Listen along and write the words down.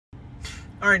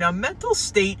All right, now mental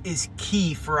state is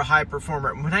key for a high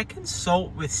performer. When I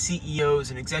consult with CEOs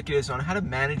and executives on how to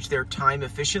manage their time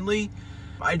efficiently,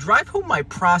 I drive home my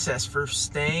process for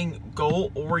staying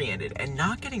goal-oriented and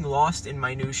not getting lost in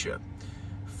minutia.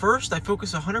 First, I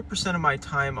focus 100% of my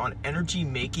time on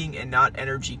energy-making and not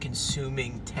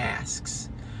energy-consuming tasks.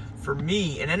 For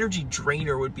me, an energy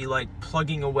drainer would be like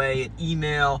plugging away an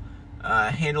email,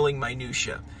 handling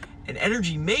minutia. An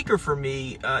energy maker for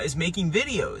me is making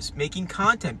videos, making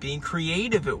content, being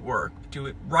creative at work,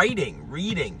 writing,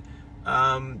 reading,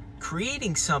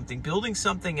 creating something, building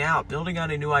something out, building out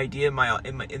a new idea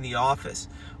in the office.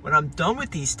 When I'm done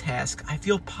with these tasks, I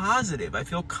feel positive, I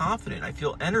feel confident, I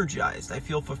feel energized, I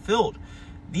feel fulfilled.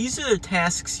 These are the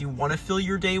tasks you want to fill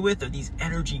your day with, or these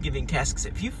energy-giving tasks.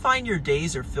 If you find your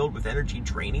days are filled with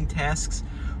energy-draining tasks,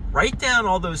 write down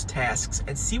all those tasks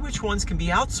and see which ones can be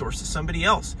outsourced to somebody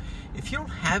else. If you don't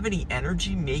have any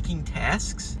energy-making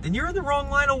tasks, then you're in the wrong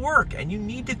line of work and you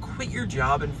need to quit your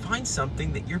job and find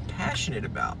something that you're passionate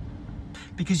about.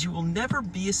 Because you will never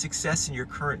be a success in your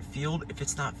current field if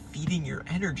it's not feeding your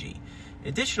energy.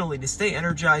 Additionally, to stay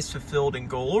energized, fulfilled, and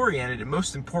goal-oriented, and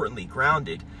most importantly,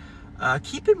 grounded,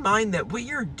 keep in mind that what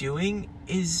you're doing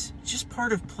is just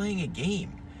part of playing a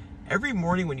game. Every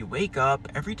morning when you wake up,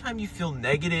 every time you feel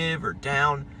negative or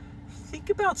down, think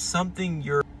about something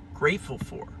you're grateful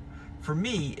for. For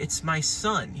me, it's my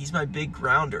son. He's my big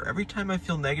grounder. Every time I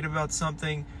feel negative about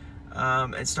something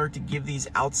and start to give these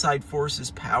outside forces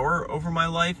power over my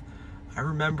life, I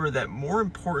remember that more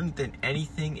important than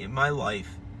anything in my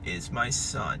life is my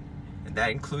son, and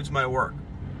that includes my work.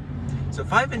 So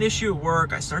if I have an issue at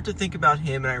work, I start to think about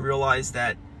him and I realize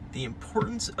that the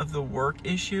importance of the work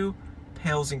issue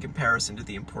pales in comparison to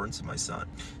the importance of my son.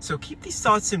 So keep these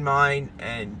thoughts in mind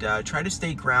and try to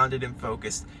stay grounded and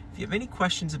focused. If you have any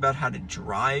questions about how to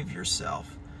drive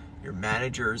yourself, your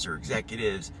managers or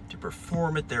executives to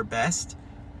perform at their best,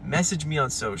 message me on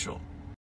social.